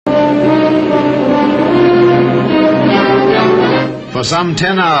For some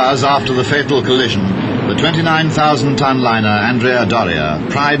 10 hours after the fatal collision, the 29,000-ton liner Andrea Doria,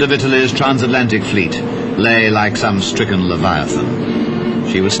 pride of Italy's transatlantic fleet, lay like some stricken leviathan.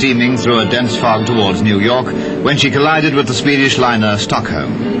 She was steaming through a dense fog towards New York when she collided with the Swedish liner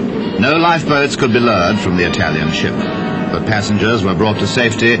Stockholm. No lifeboats could be lured from the Italian ship, but passengers were brought to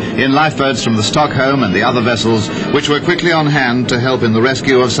safety in lifeboats from the Stockholm and the other vessels, which were quickly on hand to help in the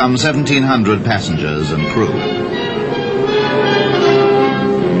rescue of some 1,700 passengers and crew.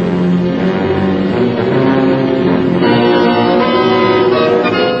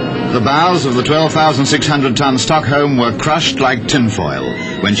 The bows of the 12,600-ton Stockholm were crushed like tinfoil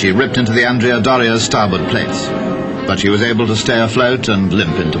when she ripped into the Andrea Doria's starboard plates, but she was able to stay afloat and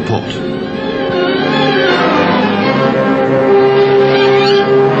limp into port.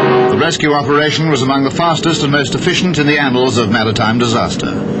 The rescue operation was among the fastest and most efficient in the annals of maritime disaster.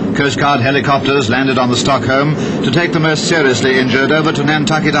 Coast Guard helicopters landed on the Stockholm to take the most seriously injured over to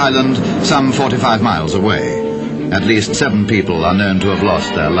Nantucket Island, some 45 miles away. At least 7 people are known to have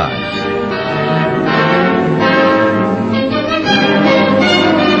lost their lives.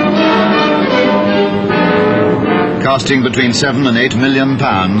 Costing between 7 and 8 million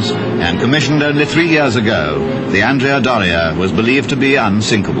pounds and commissioned only 3 years ago, the Andrea Doria was believed to be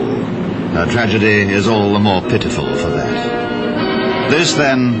unsinkable. Her tragedy is all the more pitiful for that. This,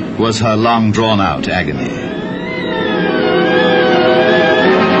 then, was her long-drawn-out agony.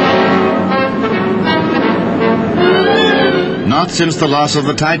 Not since the loss of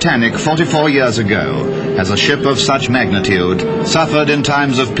the Titanic 44 years ago has a ship of such magnitude suffered in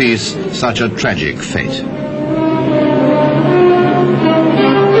times of peace such a tragic fate.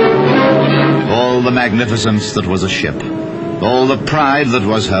 All the magnificence that was a ship, all the pride that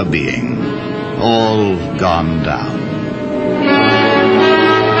was her being, all gone down.